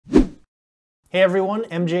Hey everyone,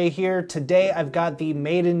 MJ here. Today I've got the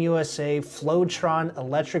Made in USA Flowtron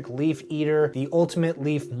electric leaf eater, the ultimate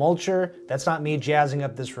leaf mulcher. That's not me jazzing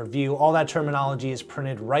up this review. All that terminology is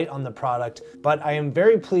printed right on the product, but I am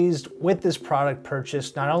very pleased with this product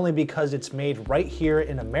purchase, not only because it's made right here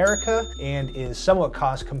in America and is somewhat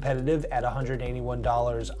cost competitive at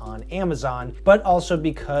 $181 on Amazon, but also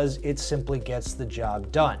because it simply gets the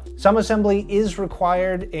job done. Some assembly is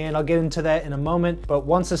required, and I'll get into that in a moment, but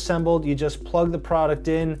once assembled, you just plug the product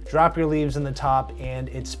in, drop your leaves in the top, and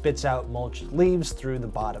it spits out mulched leaves through the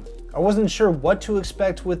bottom. I wasn't sure what to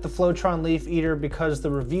expect with the Flowtron leaf eater because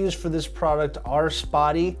the reviews for this product are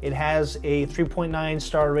spotty. It has a 3.9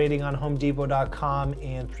 star rating on homedepot.com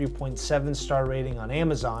and 3.7 star rating on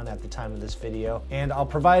Amazon at the time of this video, and I'll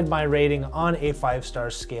provide my rating on a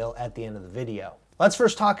 5-star scale at the end of the video. Let's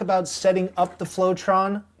first talk about setting up the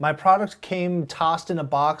Flowtron. My product came tossed in a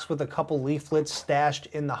box with a couple leaflets stashed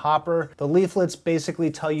in the hopper. The leaflets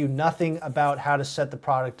basically tell you nothing about how to set the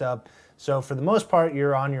product up. So for the most part,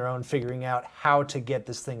 you're on your own figuring out how to get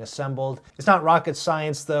this thing assembled. It's not rocket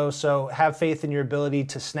science though, so have faith in your ability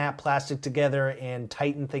to snap plastic together and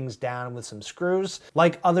tighten things down with some screws.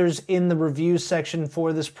 Like others in the review section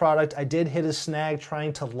for this product, I did hit a snag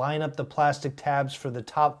trying to line up the plastic tabs for the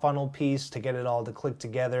top funnel piece to get it all to click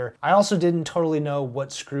together. I also didn't totally know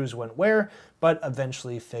what screws went where, but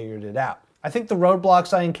eventually figured it out. I think the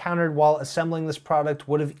roadblocks I encountered while assembling this product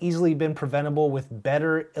would have easily been preventable with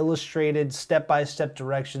better illustrated step-by-step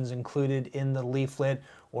directions included in the leaflet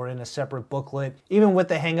or in a separate booklet. Even with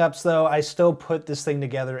the hangups though, I still put this thing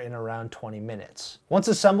together in around 20 minutes. Once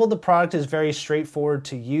assembled, the product is very straightforward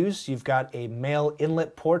to use. You've got a male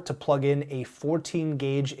inlet port to plug in a 14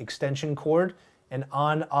 gauge extension cord, an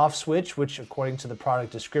on-off switch, which according to the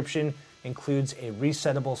product description includes a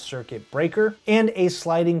resettable circuit breaker, and a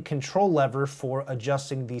sliding control lever for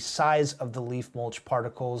adjusting the size of the leaf mulch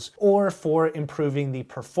particles or for improving the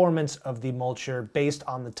performance of the mulcher based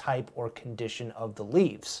on the type or condition of the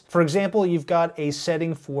leaves. For example, you've got a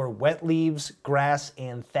setting for wet leaves, grass,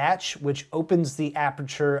 and thatch, which opens the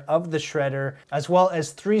aperture of the shredder, as well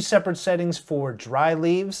as 3 separate settings for dry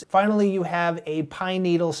leaves. Finally, you have a pine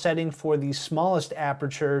needle setting for the smallest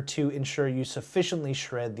aperture to ensure you sufficiently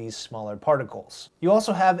shred these smaller particles. You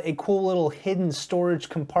also have a cool little hidden storage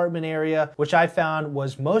compartment area, which I found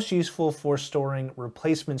was most useful for storing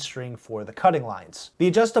replacement string for the cutting lines. The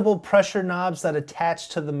adjustable pressure knobs that attach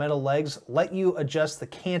to the metal legs let you adjust the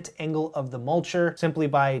cant angle of the mulcher simply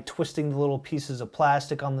by twisting the little pieces of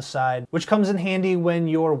plastic on the side, which comes in handy when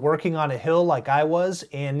you're working on a hill like I was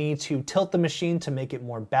and need to tilt the machine to make it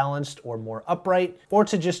more balanced or more upright, or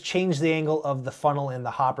to just change the angle of the funnel in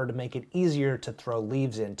the hopper to make it easier to throw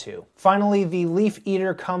leaves into. Finally, the leaf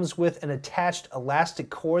eater comes with an attached elastic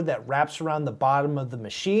cord that wraps around the bottom of the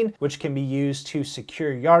machine, which can be used to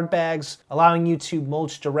secure yard bags, allowing you to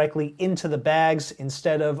mulch directly into the bags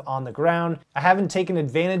instead of on the ground. I haven't taken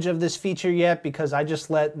advantage of this feature yet because I just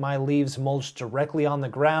let my leaves mulch directly on the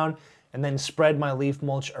ground and then spread my leaf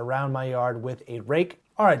mulch around my yard with a rake.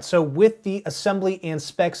 Alright, so with the assembly and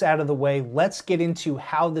specs out of the way, let's get into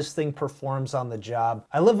how this thing performs on the job.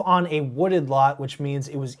 I live on a wooded lot, which means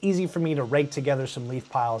it was easy for me to rake together some leaf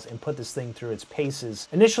piles and put this thing through its paces.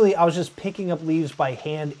 Initially, I was just picking up leaves by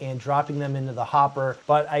hand and dropping them into the hopper,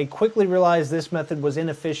 but I quickly realized this method was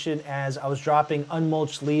inefficient as I was dropping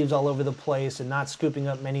unmulched leaves all over the place and not scooping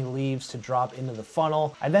up many leaves to drop into the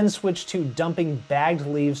funnel. I then switched to dumping bagged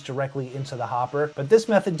leaves directly into the hopper, but this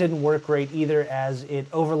method didn't work great either as it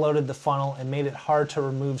overloaded the funnel and made it hard to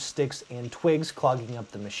remove sticks and twigs, clogging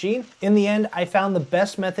up the machine. In the end, I found the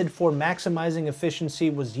best method for maximizing efficiency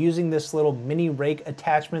was using this little mini rake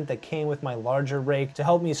attachment that came with my larger rake to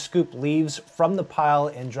help me scoop leaves from the pile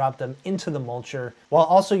and drop them into the mulcher, while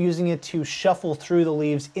also using it to shuffle through the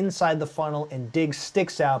leaves inside the funnel and dig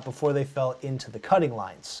sticks out before they fell into the cutting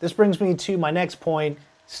lines. This brings me to my next point,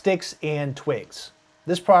 sticks and twigs.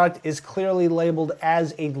 This product is clearly labeled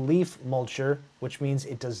as a leaf mulcher, which means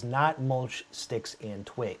it does not mulch sticks and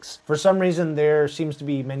twigs. For some reason, there seems to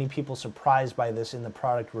be many people surprised by this in the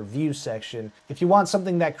product review section. If you want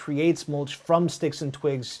something that creates mulch from sticks and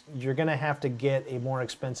twigs, you're gonna have to get a more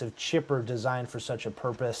expensive chipper designed for such a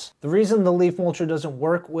purpose. The reason the leaf mulcher doesn't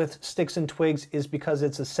work with sticks and twigs is because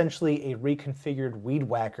it's essentially a reconfigured weed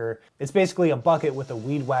whacker. It's basically a bucket with a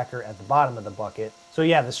weed whacker at the bottom of the bucket. So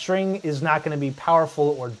yeah, the string is not gonna be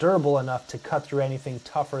powerful or durable enough to cut through anything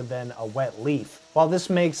tougher than a wet leaf. While this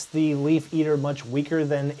makes the leaf eater much weaker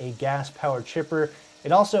than a gas-powered chipper,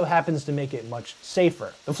 It also happens to make it much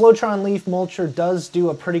safer. The Flowtron Leaf Mulcher does do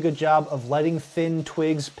a pretty good job of letting thin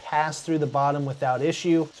twigs pass through the bottom without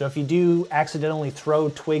issue. So if you do accidentally throw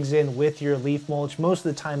twigs in with your leaf mulch, most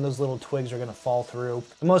of the time those little twigs are going to fall through.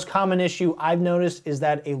 The most common issue I've noticed is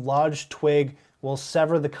that a large twig will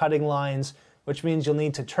sever the cutting lines, which means you'll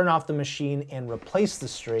need to turn off the machine and replace the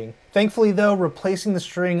string. Thankfully though, replacing the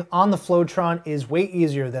string on the Flowtron is way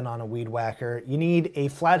easier than on a weed whacker. You need a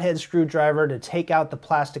flathead screwdriver to take out the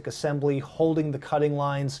plastic assembly holding the cutting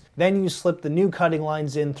lines. Then you slip the new cutting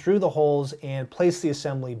lines in through the holes and place the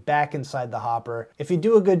assembly back inside the hopper. If you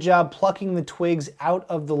do a good job plucking the twigs out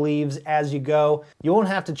of the leaves as you go, you won't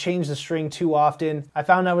have to change the string too often. I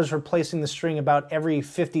found I was replacing the string about every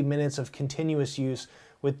 50 minutes of continuous use,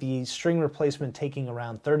 with the string replacement taking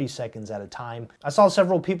around 30 seconds at a time. I saw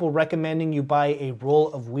several people recommending you buy a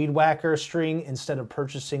roll of weed whacker string instead of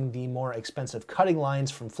purchasing the more expensive cutting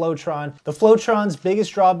lines from Flowtron. The Flowtron's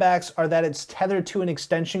biggest drawbacks are that it's tethered to an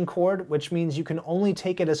extension cord, which means you can only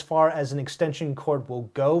take it as far as an extension cord will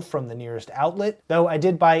go from the nearest outlet. Though I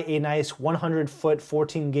did buy a nice 100-foot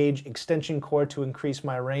 14-gauge extension cord to increase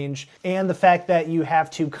my range, and the fact that you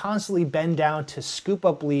have to constantly bend down to scoop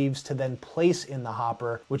up leaves to then place in the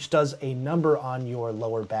hopper, which does a number on your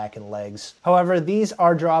lower back and legs. However, these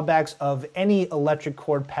are drawbacks of any electric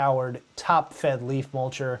cord powered top fed leaf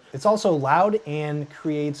mulcher. It's also loud and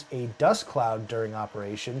creates a dust cloud during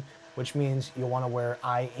operation, which means you'll want to wear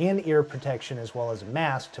eye and ear protection as well as a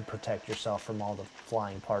mask to protect yourself from all the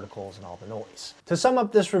flying particles and all the noise. To sum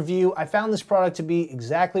up this review, I found this product to be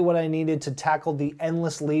exactly what I needed to tackle the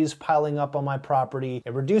endless leaves piling up on my property.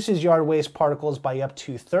 It reduces yard waste particles by up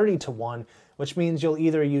to 30 to 1, which means you'll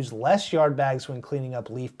either use less yard bags when cleaning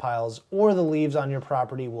up leaf piles, or the leaves on your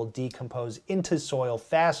property will decompose into soil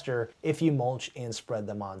faster if you mulch and spread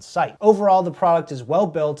them on site. Overall, the product is well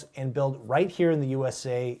built and built right here in the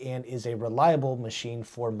USA and is a reliable machine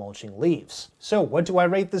for mulching leaves. So what do I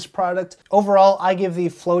rate this product? Overall, I give the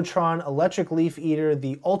Flowtron Electric Leaf Eater,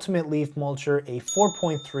 the Ultimate Leaf Mulcher, a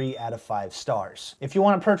 4.3 out of 5 stars. If you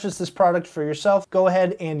want to purchase this product for yourself, go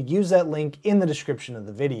ahead and use that link in the description of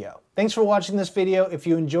the video. Thanks for watching this video. If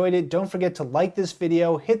you enjoyed it, don't forget to like this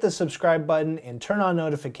video, hit the subscribe button, and turn on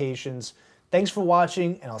notifications. Thanks for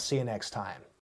watching, and I'll see you next time.